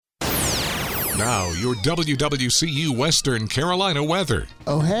Now, your WWCU Western Carolina weather.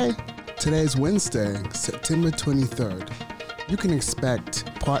 Oh, hey. Today's Wednesday, September 23rd. You can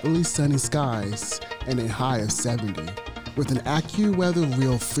expect partly sunny skies and a high of 70, with an AccuWeather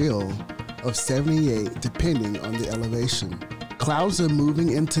real feel of 78 depending on the elevation. Clouds are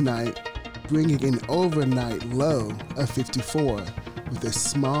moving in tonight, bringing an overnight low of 54, with a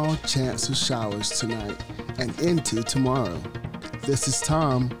small chance of showers tonight and into tomorrow. This is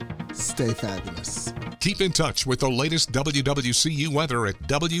Tom. Stay fabulous. Keep in touch with the latest WWCU weather at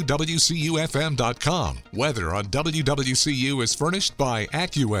WWCUFM.com. Weather on WWCU is furnished by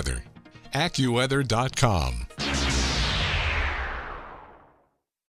AccuWeather. AccuWeather.com.